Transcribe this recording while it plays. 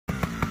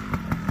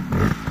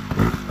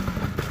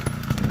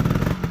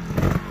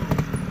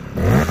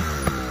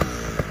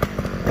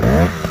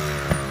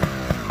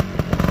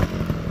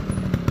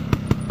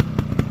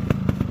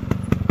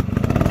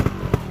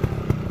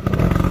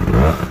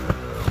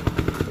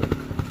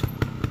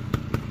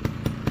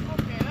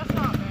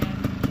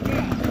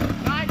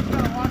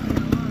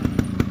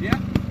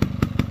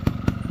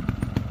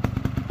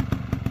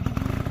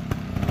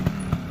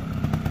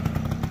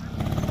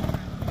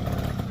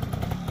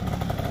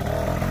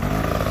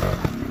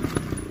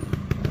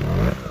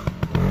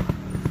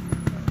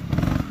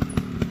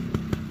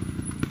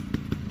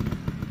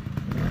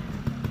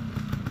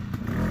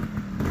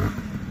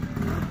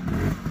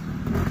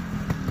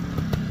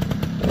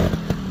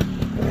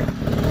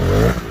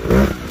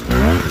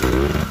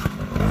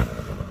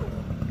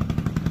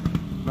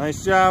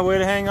Nice job, way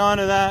to hang on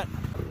to that.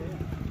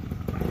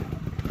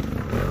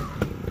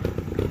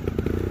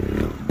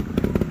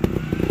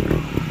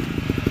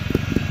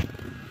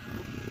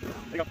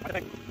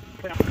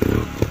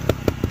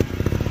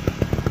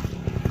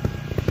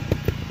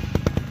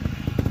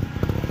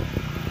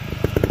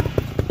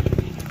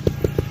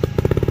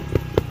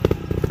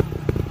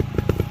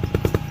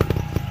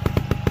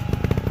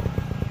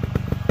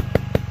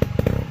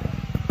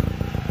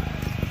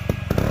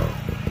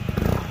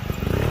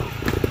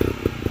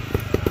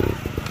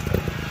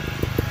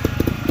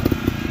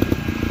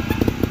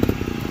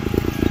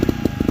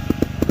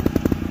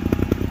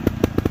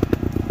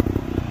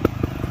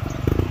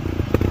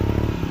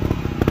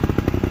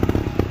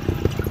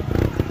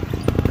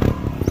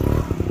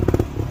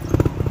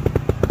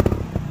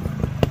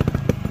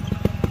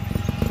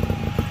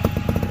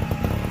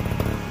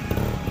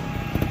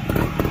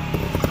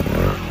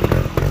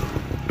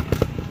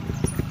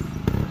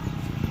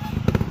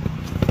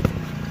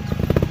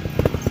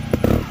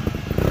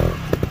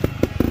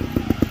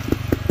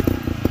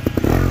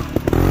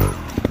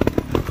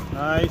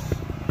 Nice.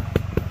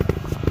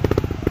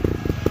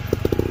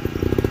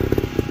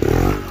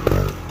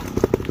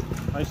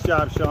 Nice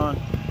job, Sean.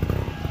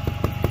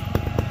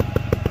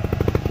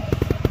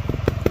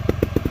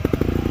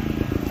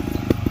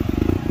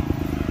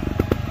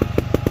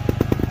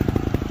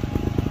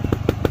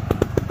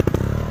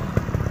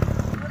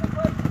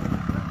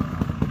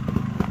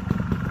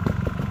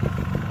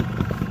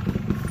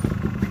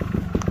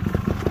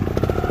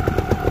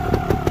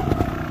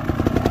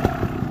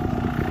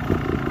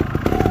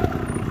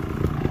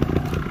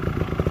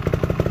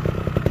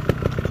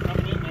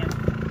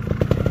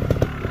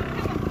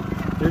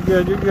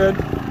 You're good, you're good.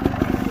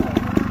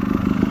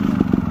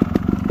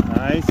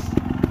 Nice.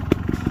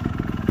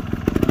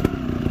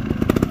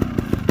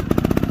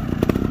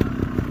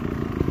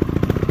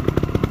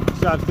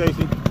 Good job,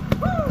 Stacy.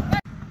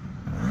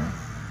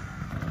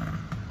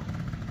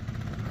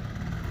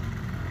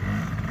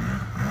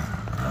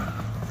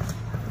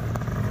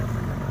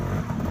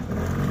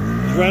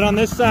 He's right on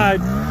this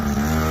side.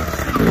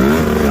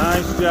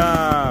 Nice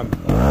job.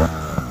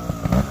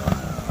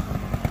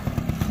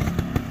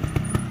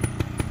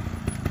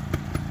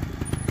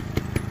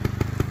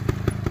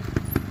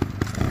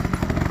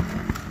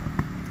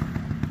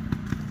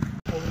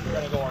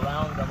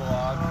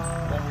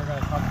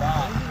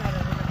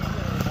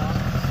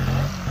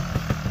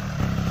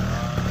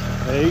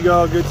 There you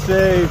go, good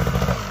save.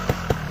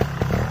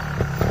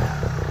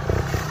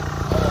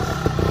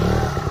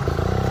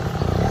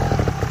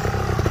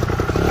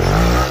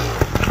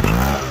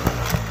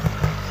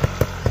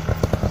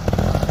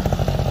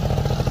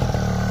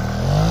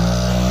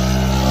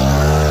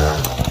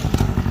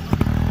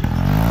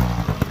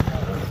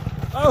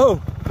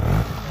 Oh!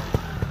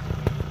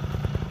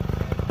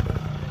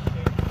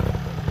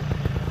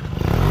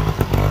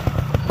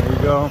 There you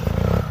go.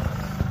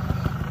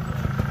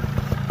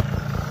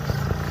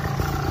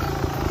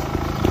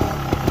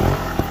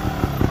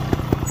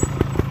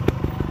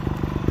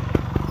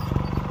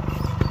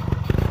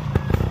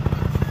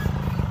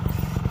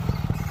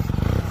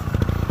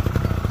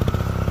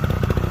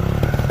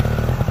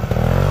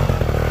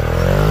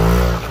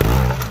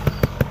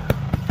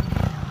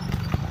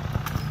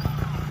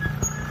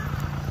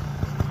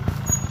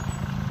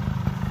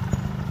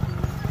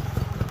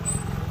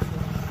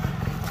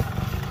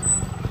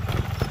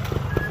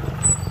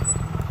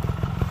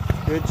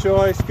 Good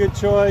choice, good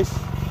choice.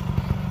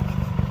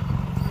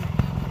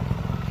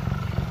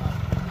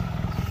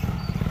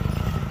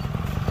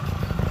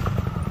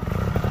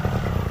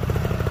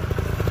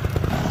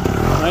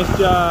 Nice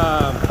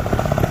job.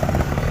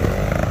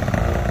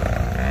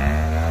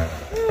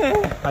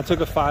 I took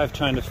a 5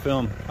 trying to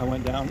film. I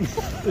went down.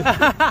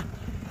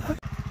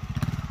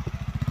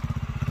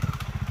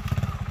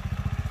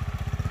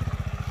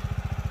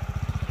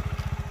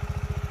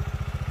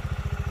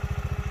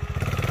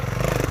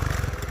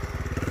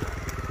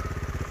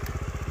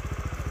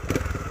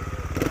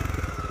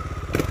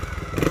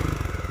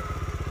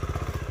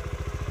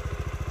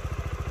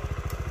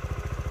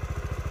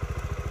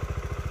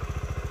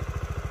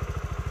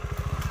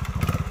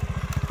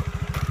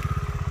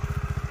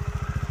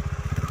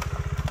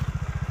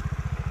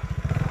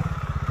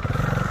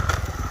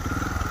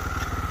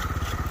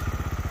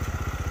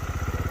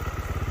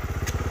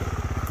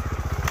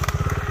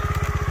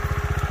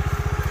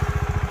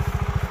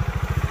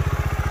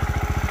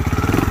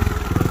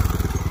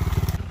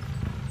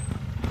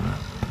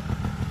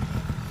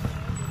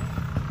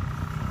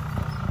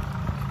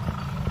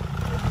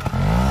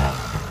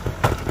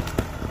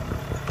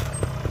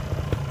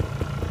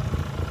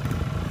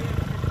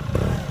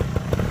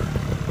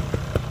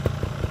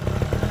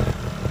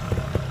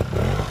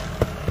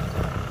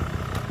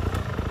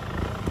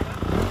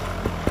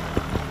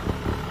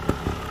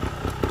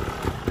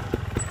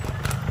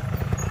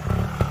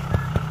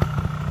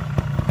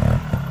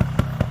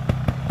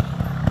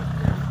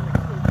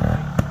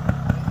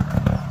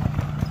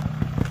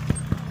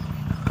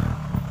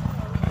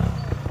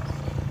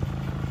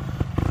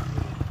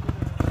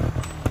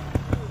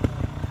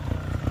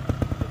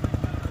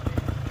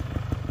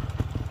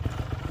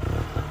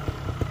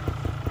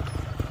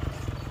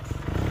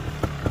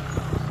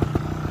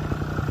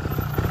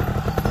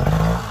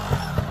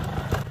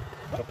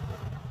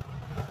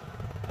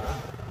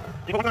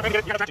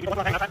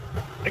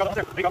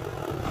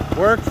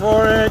 Work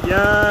for it,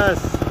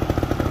 yes.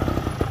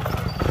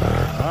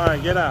 All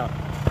right, get out.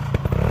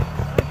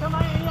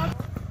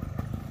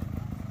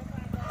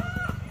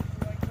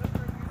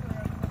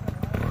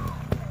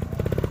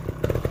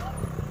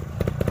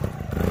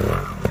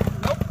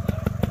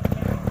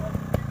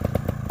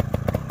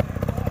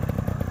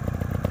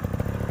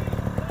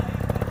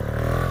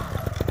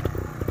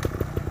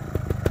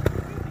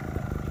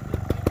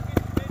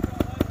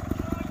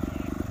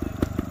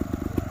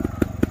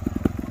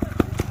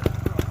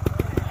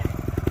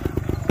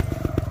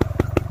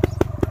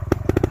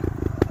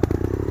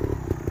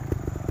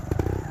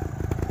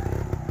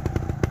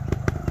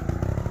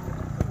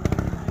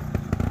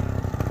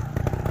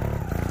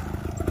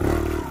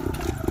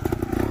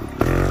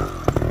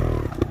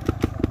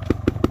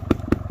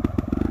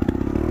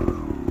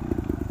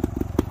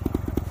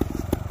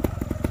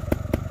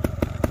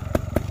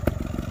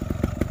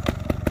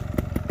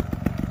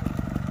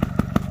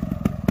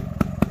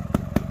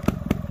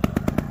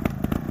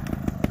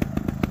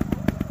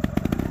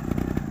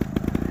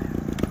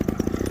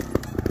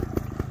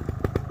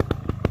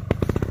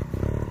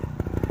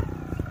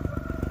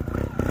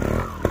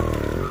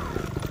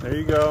 There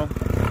you go.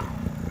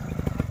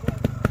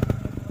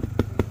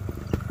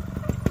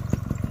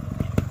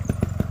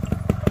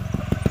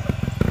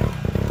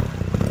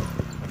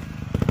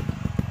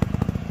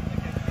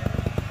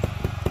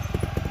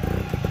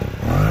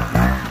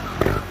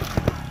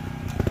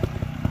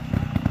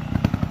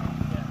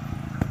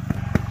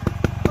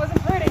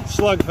 Wasn't pretty.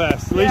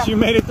 Slugfest. At least you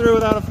made it through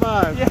without a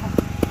 5. Yeah.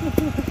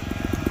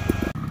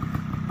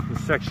 This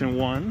is section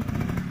 1.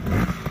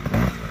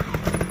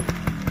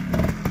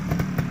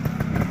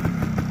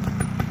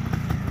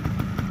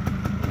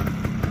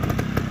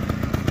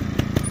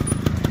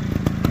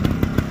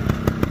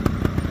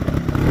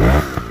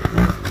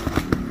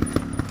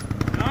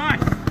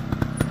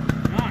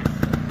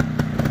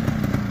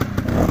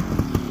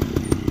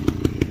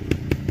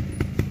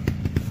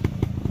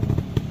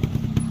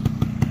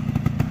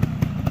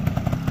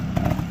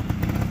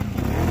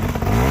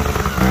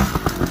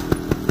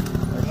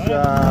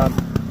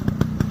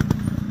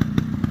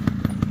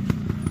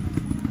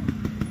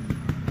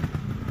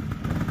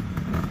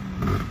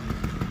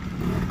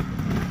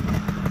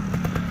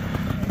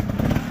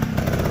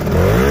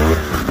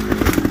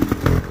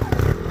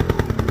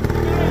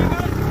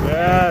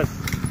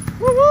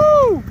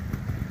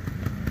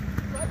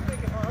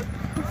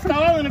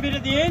 Stalling a bit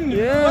at the end.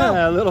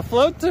 Yeah, a little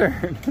float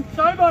turn.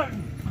 Showboat.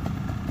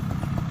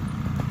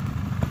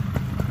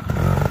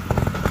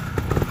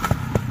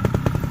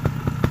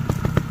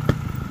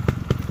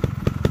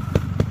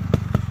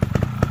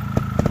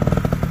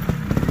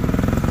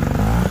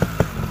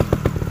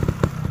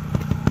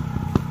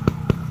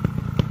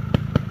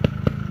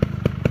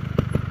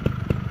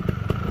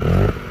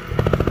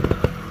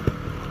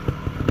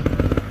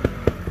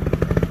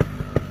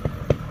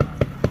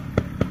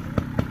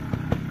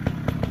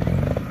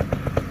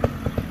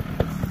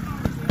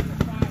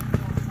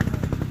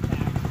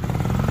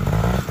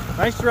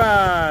 Nice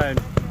ride.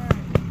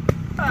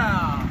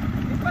 Wow.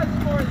 It was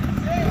more than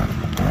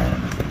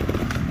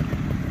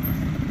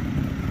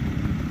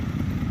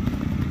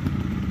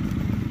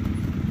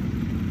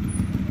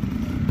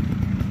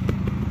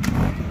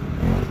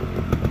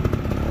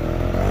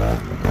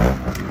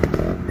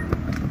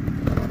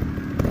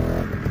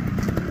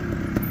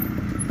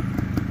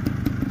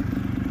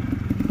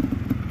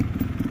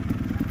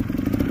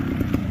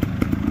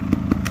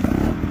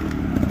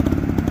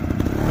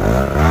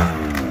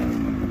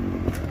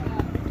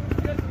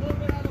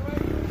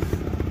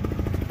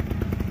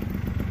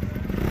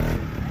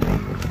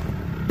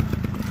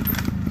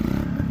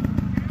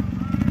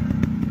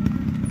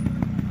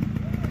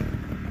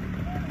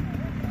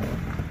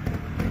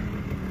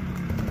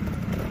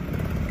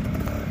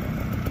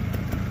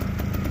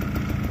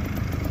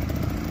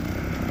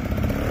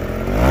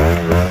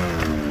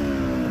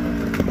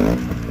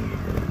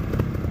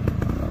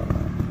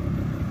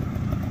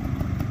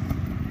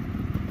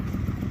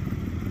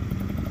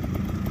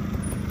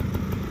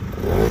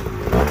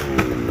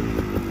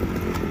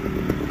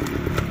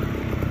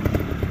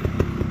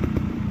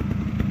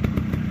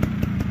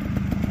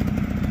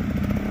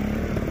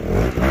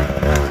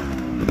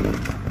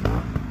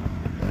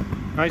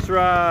Nice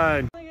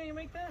ride. I can't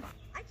make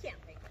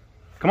that.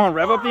 Come on,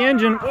 rev up the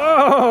engine.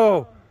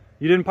 Whoa!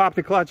 You didn't pop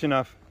the clutch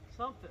enough.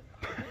 Something.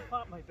 I didn't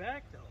pop my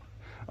back though.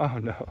 Oh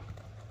no.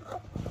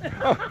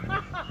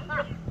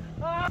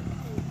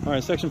 All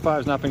right, section 5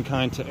 has not been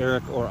kind to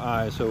Eric or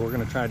I, so we're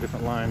going to try a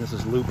different line. This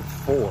is loop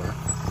 4.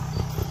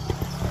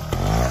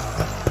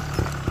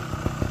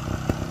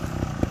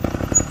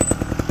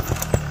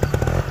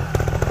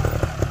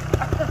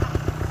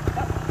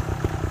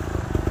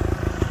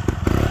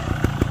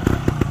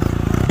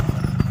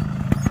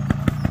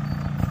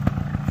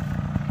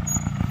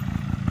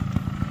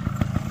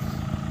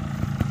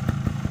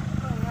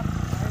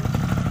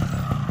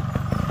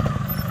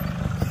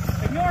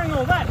 Ignoring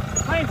all that,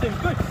 the plane seems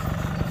good.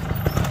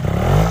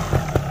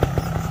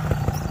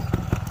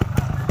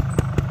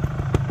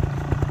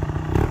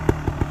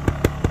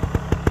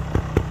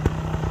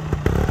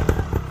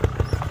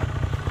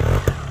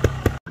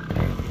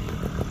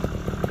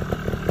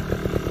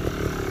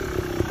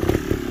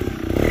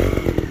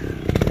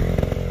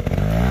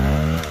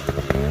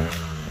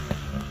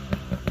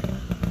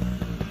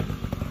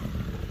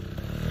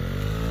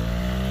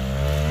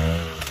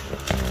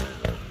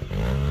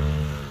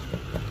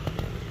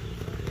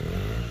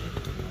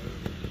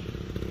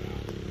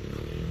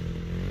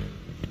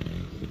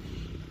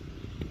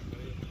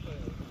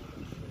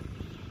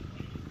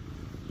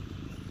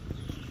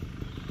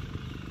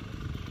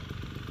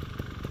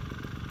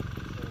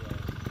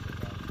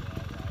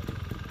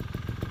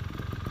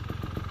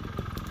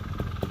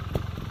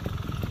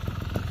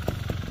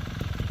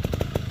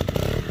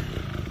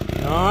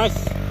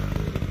 Nice.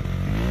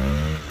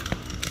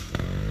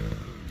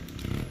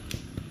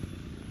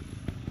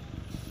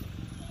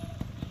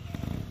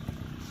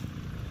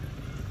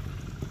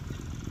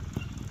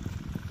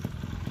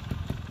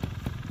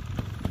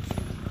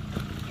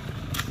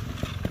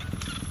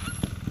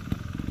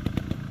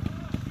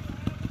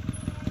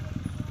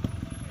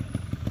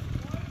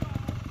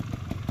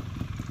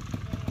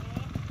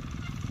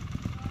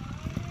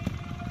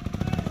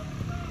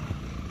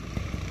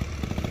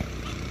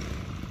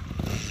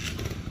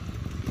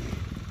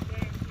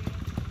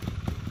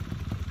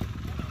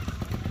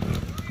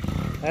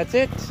 That's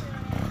it.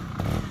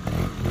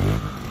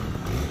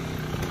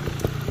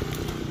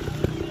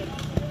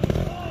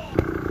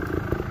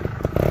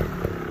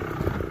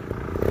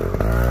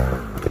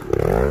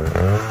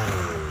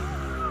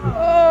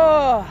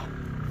 Oh!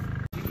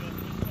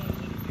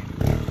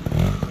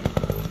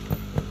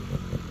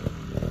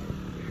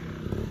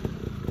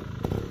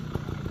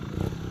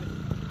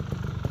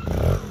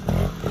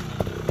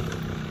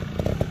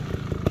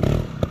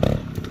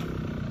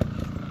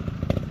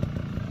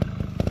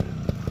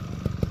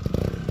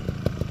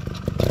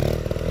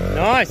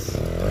 Nice.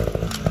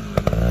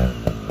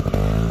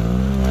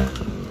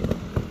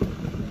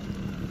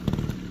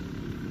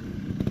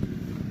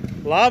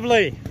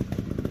 Lovely.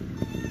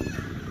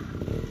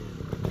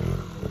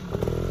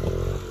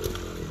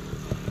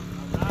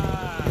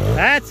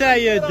 That's how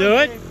you do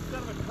it.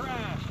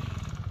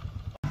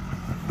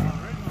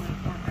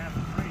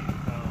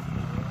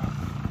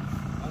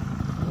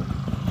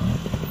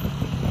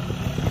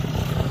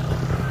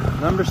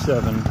 Number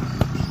 7.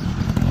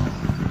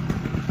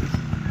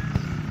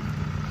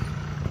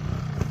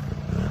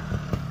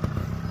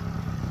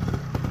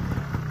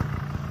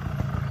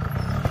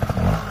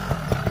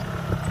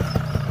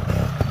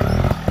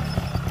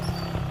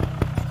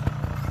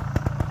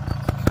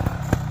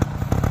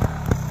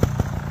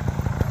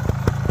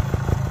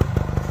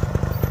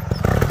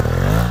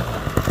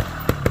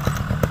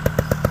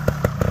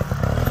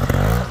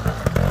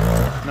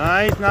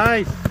 Nice,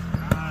 nice.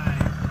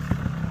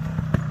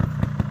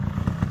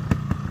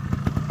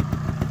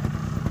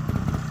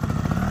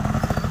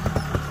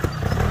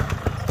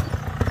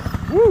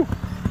 Woo!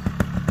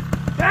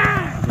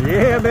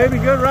 Yeah, baby,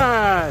 good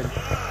ride.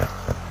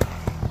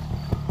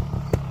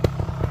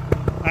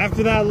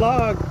 After that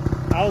log,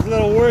 I was a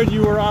little worried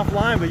you were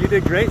offline, but you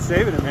did great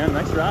saving it, man.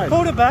 Nice ride.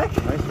 Hold it back.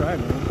 Nice ride,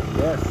 man.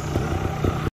 Yes.